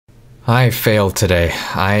I failed today.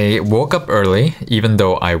 I woke up early, even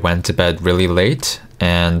though I went to bed really late,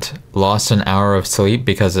 and lost an hour of sleep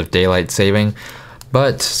because of daylight saving,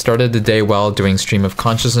 but started the day well doing stream of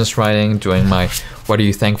consciousness writing, doing my what are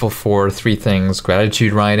you thankful for, 3 things,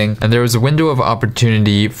 gratitude writing, and there was a window of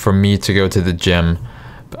opportunity for me to go to the gym.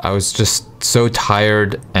 I was just so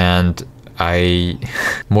tired, and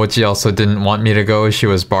Mochi also didn't want me to go. She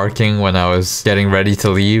was barking when I was getting ready to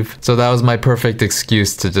leave. So that was my perfect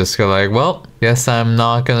excuse to just go like, well, guess I'm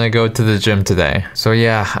not gonna go to the gym today. So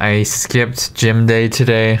yeah, I skipped gym day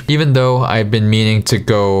today, even though I've been meaning to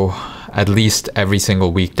go at least every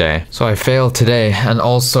single weekday. So I failed today, and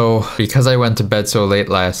also because I went to bed so late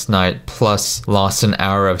last night, plus lost an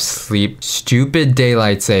hour of sleep, stupid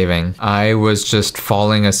daylight saving, I was just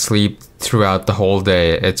falling asleep throughout the whole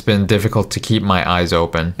day. It's been difficult to keep my eyes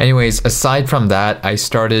open. Anyways, aside from that, I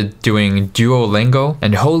started doing Duolingo,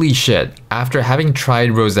 and holy shit, after having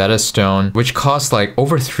tried Rosetta Stone, which cost like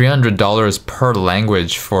over $300 per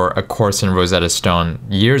language for a course in Rosetta Stone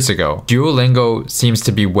years ago, Duolingo seems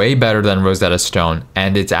to be way better than Rosetta Stone,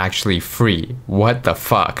 and it's actually free. What the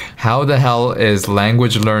fuck? How the hell is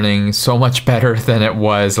language learning so much better than it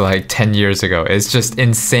was like 10 years ago? It's just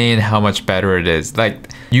insane how much better it is.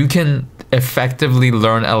 Like, you can effectively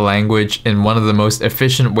learn a language in one of the most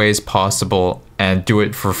efficient ways possible and do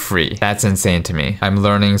it for free. That's insane to me. I'm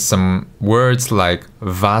learning some words like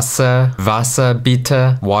Wasser,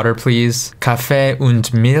 bitte, water please, Kaffee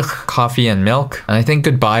und Milch, coffee and milk, and I think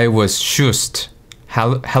goodbye was Tschüss.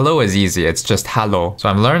 Hello is easy, it's just hallo. So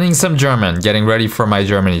I'm learning some German, getting ready for my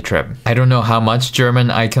Germany trip. I don't know how much German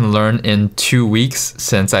I can learn in 2 weeks,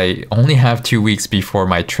 since I only have 2 weeks before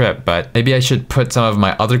my trip, but maybe I should put some of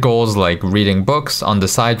my other goals like reading books on the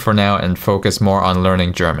side for now and focus more on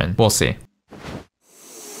learning German. We'll see.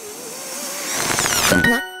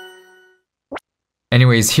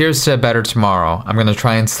 Anyways, here's to a better tomorrow. I'm gonna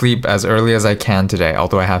try and sleep as early as I can today,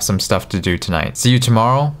 although I have some stuff to do tonight. See you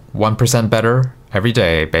tomorrow, 1% better every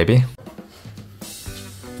day, baby.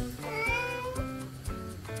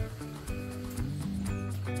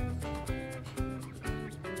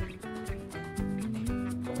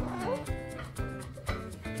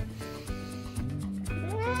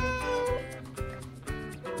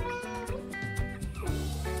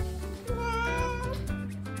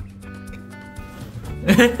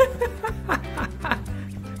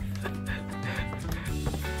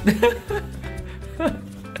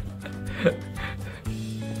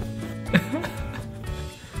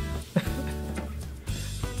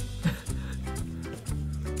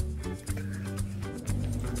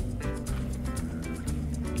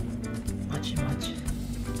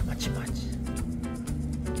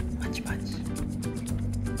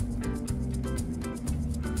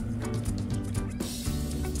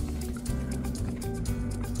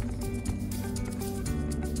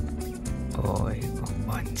 Oigo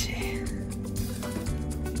mochi.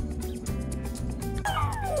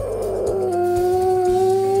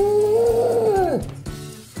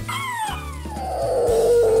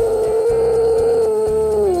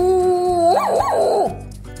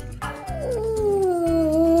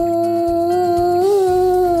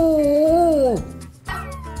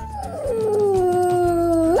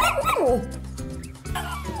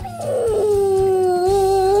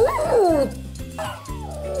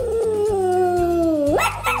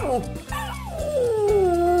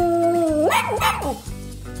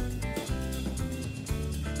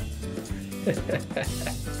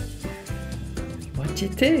 Mochi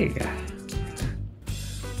tega.